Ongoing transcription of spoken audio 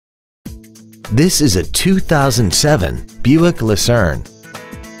This is a 2007 Buick Lucerne.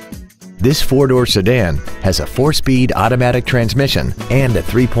 This four-door sedan has a 4-speed automatic transmission and a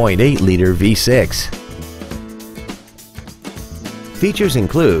 3.8-liter V6. Features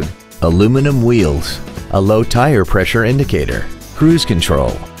include aluminum wheels, a low tire pressure indicator, cruise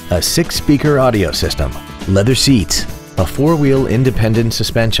control, a 6-speaker audio system, leather seats, a 4-wheel independent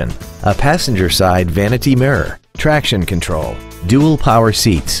suspension, a passenger side vanity mirror, traction control, dual power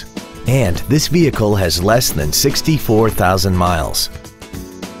seats, and this vehicle has less than 64,000 miles.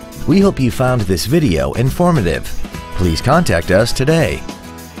 We hope you found this video informative. Please contact us today.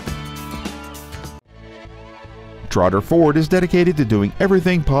 Trotter Ford is dedicated to doing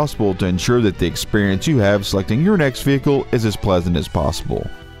everything possible to ensure that the experience you have selecting your next vehicle is as pleasant as possible.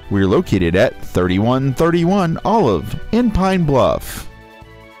 We are located at 3131 Olive in Pine Bluff.